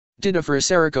Did Afra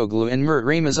Saraçoğlu and Mert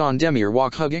Ramazan Demir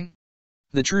walk hugging?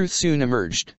 The truth soon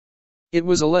emerged. It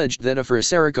was alleged that Afra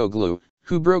Saraçoğlu,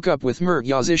 who broke up with Mert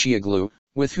Yazıcıoğlu,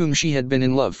 with whom she had been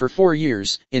in love for 4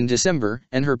 years, in December,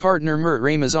 and her partner Mert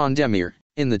Ramazan Demir,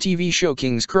 in the TV show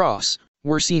King's Cross,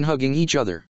 were seen hugging each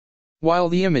other. While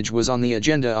the image was on the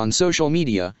agenda on social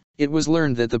media, it was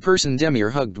learned that the person Demir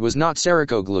hugged was not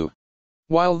Saraçoğlu.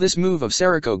 While this move of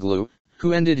Saraçoğlu,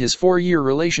 who ended his 4-year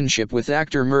relationship with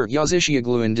actor Mert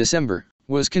Yazıcıoğlu in December,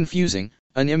 was confusing,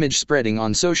 an image spreading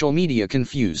on social media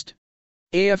confused.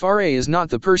 Afra is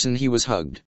not the person he was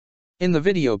hugged. In the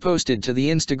video posted to the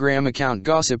Instagram account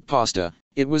Gossip Pasta,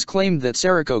 it was claimed that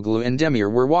Saraçoğlu and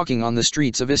Demir were walking on the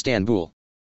streets of Istanbul.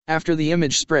 After the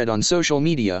image spread on social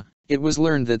media, it was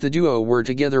learned that the duo were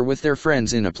together with their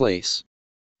friends in a place.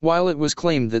 While it was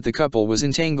claimed that the couple was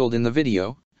entangled in the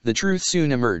video, the truth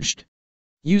soon emerged.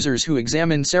 Users who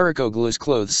examined Saraçoğlu's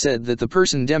clothes said that the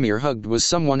person Demir hugged was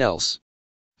someone else.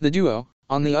 The duo,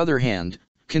 on the other hand,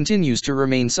 continues to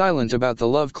remain silent about the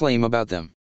love claim about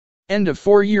them. End of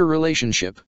 4-year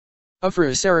relationship. Afra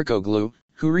Saraçoğlu,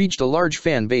 who reached a large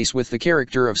fan base with the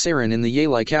character of Saren in the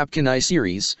Yalı Kapkanı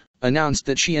series, announced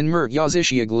that she and Mert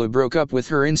Yazıcıoğlu broke up with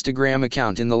her Instagram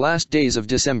account in the last days of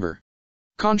December.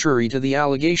 Contrary to the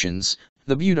allegations,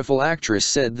 the beautiful actress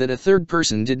said that a third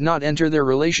person did not enter their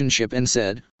relationship and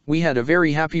said, "We had a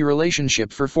very happy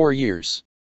relationship for 4 years.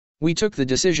 We took the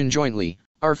decision jointly,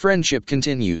 our friendship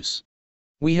continues.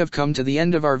 We have come to the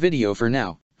end of our video for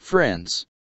now, friends.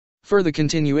 For the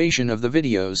continuation of the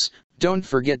videos, don't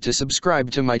forget to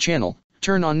subscribe to my channel,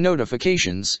 turn on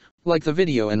notifications, like the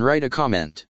video and write a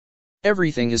comment.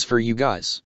 Everything is for you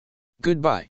guys.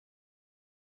 Goodbye."